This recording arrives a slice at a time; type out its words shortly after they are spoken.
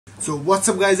So what's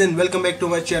up guys, and welcome back to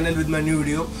my channel with my new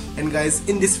video. And guys,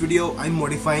 in this video I'm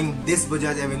modifying this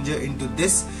Bajaj Avenger into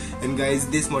this. And guys,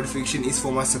 this modification is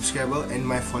for my subscriber and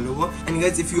my follower. And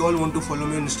guys, if you all want to follow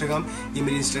me on Instagram, ये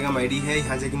मेरी Instagram ID है,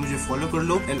 यहाँ जाके मुझे follow कर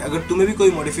लो. And अगर तुम्हें भी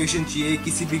कोई मॉडिफिकेशन चाहिए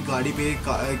किसी भी गाड़ी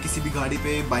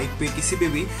पे बाइक पे किसी पे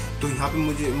भी, तो यहाँ पे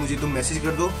मुझे तुम मैसेज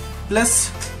कर दो.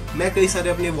 प्लस मैं कई सारे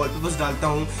अपने वॉलपेपर्स डालता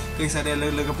हूँ, कई सारे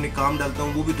अलग अलग अपने काम डालता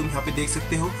हूँ, वो भी तुम यहाँ पे देख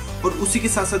सकते हो. और उसी के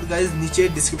साथ साथ गाइज नीचे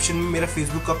डिस्क्रिप्शन में मेरा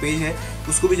फेसबुक का पेज है,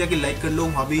 उसको भी जाके लाइक कर लो.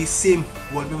 वहाँ भी सेम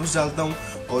वॉलपेपर्स डालता हूँ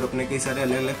और अपने कई सारे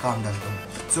अलग अलग काम डालता हूँ.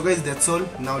 So guys that's all.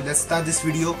 Now let's start this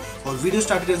video. और वीडियो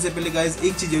स्टार्ट करने से पहले गाइज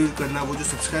एक चीज़ जरूर करना, वो जो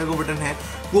सब्सक्राइब का बटन है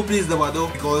वो प्लीज़ दबा दो,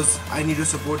 because I need your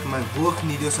support, my work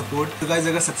need your support. तो गाइज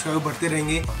अगर सब्सक्राइब बढ़ते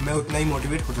रहेंगे मैं उतना ही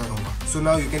मोटिवेट होता रहूँगा. So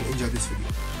now you can enjoy this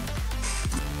video.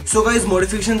 So guys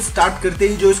modification start करते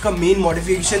ही जो इसका मेन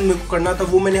मॉडिफिकेशन मेरे को करना था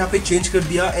वो मैंने यहाँ पे चेंज कर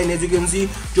दिया. And as you can see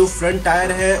जो फ्रंट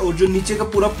टायर है और जो नीचे का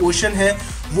पूरा पोर्शन है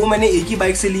वो मैंने एक ही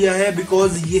बाइक से लिया है,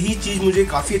 बिकॉज यही चीज़ मुझे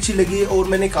काफ़ी अच्छी लगी और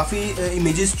मैंने काफ़ी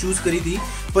इमेजेस चूज़ करी थी,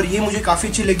 पर ये मुझे काफ़ी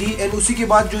अच्छी लगी. एंड उसी के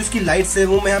बाद जो इसकी लाइट्स है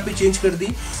वो मैं यहाँ पे चेंज कर दी.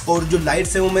 और जो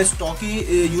लाइट्स है वो मैं स्टॉक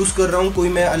ही यूज़ कर रहा हूँ, कोई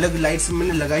मैं अलग लाइट्स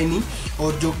मैंने लगाई नहीं.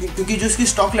 और जो क्योंकि जो इसकी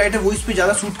स्टॉक लाइट है वो इस पर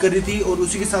ज़्यादा सूट कर रही थी. और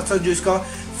उसी के साथ साथ जो इसका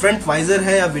फ्रंट वाइजर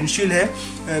है या विंडशील्ड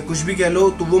है, कुछ भी कह लो,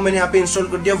 तो वो मैंने यहाँ पे इंस्टॉल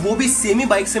कर दिया. वो भी सेम ही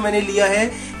बाइक से मैंने लिया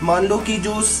है. मान लो कि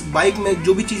जो बाइक में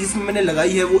जो भी चीज़ इसमें मैंने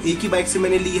लगाई है वो एक ही बाइक से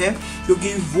मैंने ली है,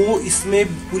 क्योंकि वो इसमें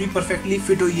पूरी परफेक्टली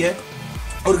फिट हुई है.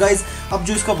 और गाइज अब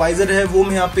जो इसका वाइजर है वो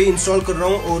मैं यहाँ पे इंस्टॉल कर रहा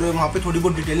हूँ और वहाँ पे थोड़ी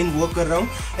बहुत डिटेलिंग वर्क कर रहा हूँ.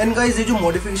 एंड गाइज ये जो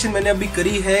मॉडिफिकेशन मैंने अभी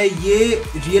करी है ये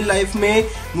रियल लाइफ में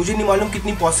मुझे नहीं मालूम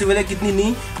कितनी पॉसिबल है कितनी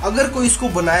नहीं. अगर कोई इसको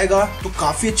बनाएगा तो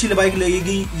काफ़ी अच्छी बाइक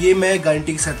लगेगी, ये मैं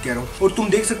गारंटी के साथ कह रहा हूँ. और तुम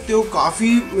देख सकते हो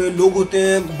काफ़ी लोग होते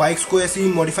हैं बाइक्स को ऐसे ही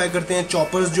मॉडिफाई करते हैं.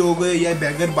 चॉपर्स जो हो गए या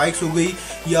बैगर बाइक्स हो गई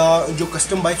या जो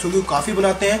कस्टम बाइक्स हो गई, काफ़ी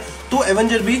बनाते हैं. तो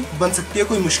एवेंजर भी बन सकती है,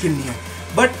 कोई मुश्किल नहीं है.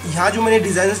 बट यहाँ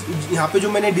पे जो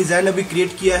मैंने डिज़ाइन अभी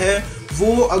क्रिएट किया है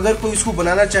वो अगर कोई इसको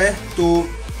बनाना चाहे तो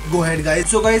गो हेड गाइज.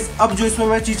 सो गाइज अब जो इसमें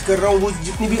मैं चीज़ कर रहा हूँ वो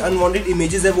जितनी भी अनवांटेड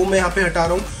इमेजेस है वो मैं यहाँ पे हटा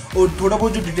रहा हूँ और थोड़ा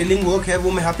बहुत जो डिटेलिंग वर्क है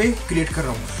वो मैं यहाँ पे क्रिएट कर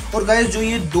रहा हूँ. और गाइज जो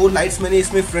ये दो लाइट्स मैंने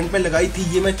इसमें फ्रंट में लगाई थी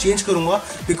ये मैं चेंज करूँगा,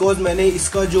 बिकॉज मैंने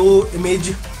इसका जो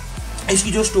इमेज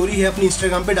इसकी जो स्टोरी है अपनी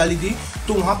इंस्टाग्राम पे डाली थी,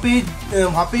 तो वहाँ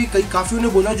पे काफ़ी ने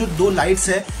बोला जो दो लाइट्स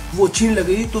है वो अच्छी नहीं लग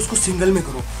रही तो उसको सिंगल में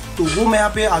करो, तो वो मैं यहाँ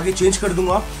पे आगे चेंज कर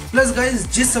दूंगा. प्लस गाइज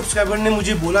जिस सब्सक्राइबर ने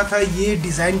मुझे बोला था ये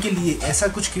डिज़ाइन के लिए ऐसा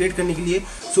कुछ क्रिएट करने के लिए,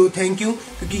 सो थैंक यू,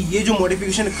 क्योंकि ये जो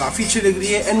मॉडिफिकेशन काफ़ी अच्छी लग रही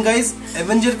है. एंड गाइज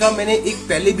एवेंजर का मैंने एक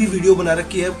पहले भी वीडियो बना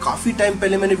रखी है, काफ़ी टाइम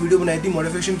पहले मैंने वीडियो बनाई थी,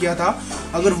 मॉडिफिकेशन किया था.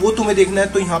 अगर वो तुम्हें देखना है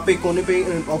तो यहाँ पे कोने पे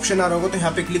ऑप्शन आ रहा होगा, तो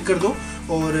यहाँ पे क्लिक कर दो.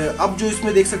 और अब जो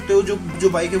इसमें देख सकते हो जो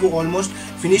बाइक है वो ऑलमोस्ट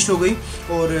फिनिश्ड हो गई.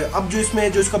 और अब जो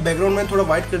इसमें जो इसका बैकग्राउंड में थोड़ा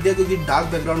वाइट कर दिया क्योंकि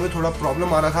डार्क बैकग्राउंड में थोड़ा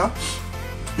प्रॉब्लम आ रहा था.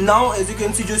 Now as you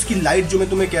can see जो इसकी लाइट जो मैं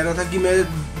तुम्हें कह रहा था कि मैं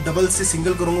डबल से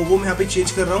सिंगल करूंगा वो मैं यहाँ पे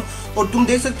चेंज कर रहा हूँ. और तुम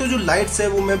देख सकते हो जो लाइट्स है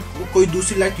वो मैं कोई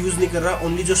दूसरी लाइट यूज़ नहीं कर रहा,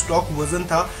 ओनली जो स्टॉक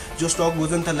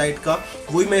वर्जन था लाइट का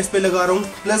वही मैं इस पे लगा रहा हूँ.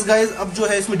 प्लस गाइज अब जो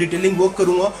है इसमें डिटेलिंग वर्क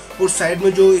करूंगा और साइड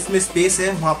में जो इसमें स्पेस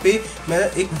है वहाँ पे मैं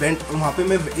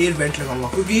एयर वेंट लगाऊंगा,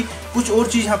 क्योंकि कुछ और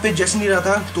चीज़ यहाँ पे जच नहीं रहा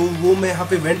था, तो वो मैं यहाँ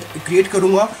पे वेंट क्रिएट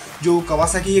करूंगा. जो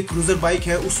कवासाकी ये क्रूजर बाइक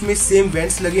है उसमें सेम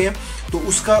वेंट्स लगे हैं, तो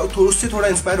उससे थोड़ा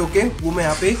इंस्पायर होके वो मैं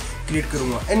यहाँ पे क्रिएट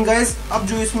करूंगा. एंड गाइज अब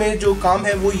जो इसमें जो काम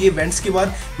है वो ये वेंट्स के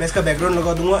बाद मैं इसका बैकग्राउंड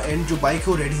लगा दूंगा एंड जो बाइक है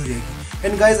वो रेडी हो जाएगी.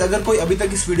 एंड गाइज अगर कोई अभी तक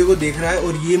इस वीडियो को देख रहा है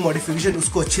और ये मॉडिफिकेशन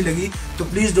उसको अच्छी लगी तो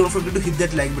please don't forget to hit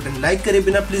that like button. Like करे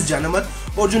बिना प्लीज़ जाना मत.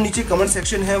 और जो नीचे कमेंट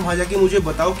सेक्शन है वहाँ जाके मुझे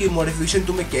बताओ कि मॉडिफिकेशन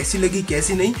तुम्हें कैसी लगी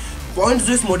कैसी नहीं. पॉइंट्स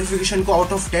जो इस मॉडिफिकेशन को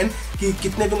आउट ऑफ 10 कि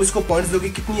कितने तुम इसको पॉइंट्स दोगे,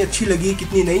 कितनी अच्छी लगी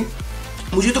कितनी नहीं.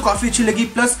 मुझे तो काफ़ी अच्छी लगी,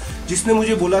 प्लस जिसने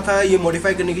मुझे बोला था ये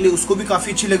मॉडिफाई करने के लिए उसको भी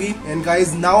काफ़ी अच्छी लगी. And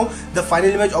guys now the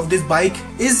final image of this bike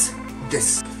is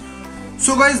this.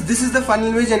 So guys this is the final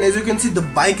image and as you can see the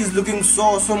bike is looking so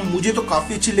awesome. मुझे तो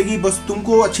काफी अच्छी लगी, बस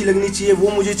तुमको अच्छी लगनी चाहिए वो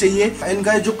मुझे चाहिए. एंड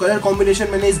गाइज जो कलर कॉम्बिनेशन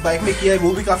मैंने इस बाइक में किया है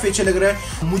वो भी काफी अच्छा लग रहा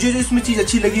है. मुझे जो इसमें चीज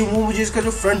अच्छी लगी वो मुझे इसका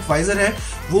जो फ्रंट वाइजर है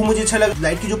वो मुझे अच्छा लगा.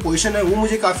 लाइट की जो पोजीशन है वो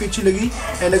मुझे काफी अच्छी लगी.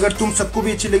 एंड अगर तुम सबको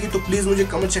भी अच्छी लगी तो प्लीज मुझे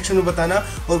कमेंट सेक्शन में बताना.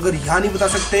 और अगर यहाँ नहीं बता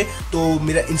सकते तो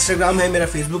मेरा इंस्टाग्राम है, मेरा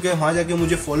फेसबुक है, वहाँ जाके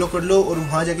मुझे फॉलो कर लो और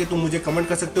वहाँ जाके तुम मुझे कमेंट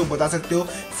कर सकते हो, बता सकते हो,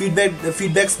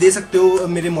 फीडबैक्स दे सकते हो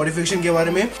मेरे मॉडिफिकेशन के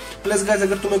बारे में. प्लस गाइज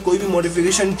अगर तुम्हें कोई भी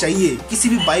मॉडिफिकेशन चाहिए किसी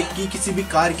भी बाइक की, किसी भी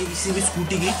कार की, किसी भी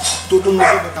स्कूटी की, तो तुम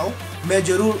मुझे बताओ, मैं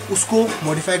जरूर उसको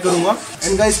मॉडिफाई करूंगा.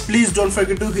 And guys please don't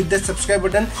forget to hit that subscribe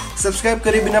button. Subscribe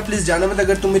करे बिना प्लीज जाना मत.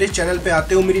 अगर तुम मेरे चैनल पे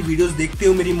आते हो, मेरी वीडियोस देखते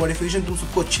हो, मेरी मॉडिफिकेशन तुम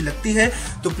सबको अच्छी लगती है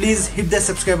तो please hit that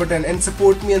subscribe button and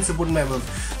support me and support my work.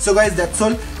 So guys that's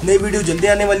all. नई वीडियो जल्दी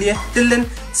आने वाली है. Till then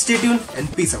stay tuned and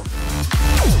peace out.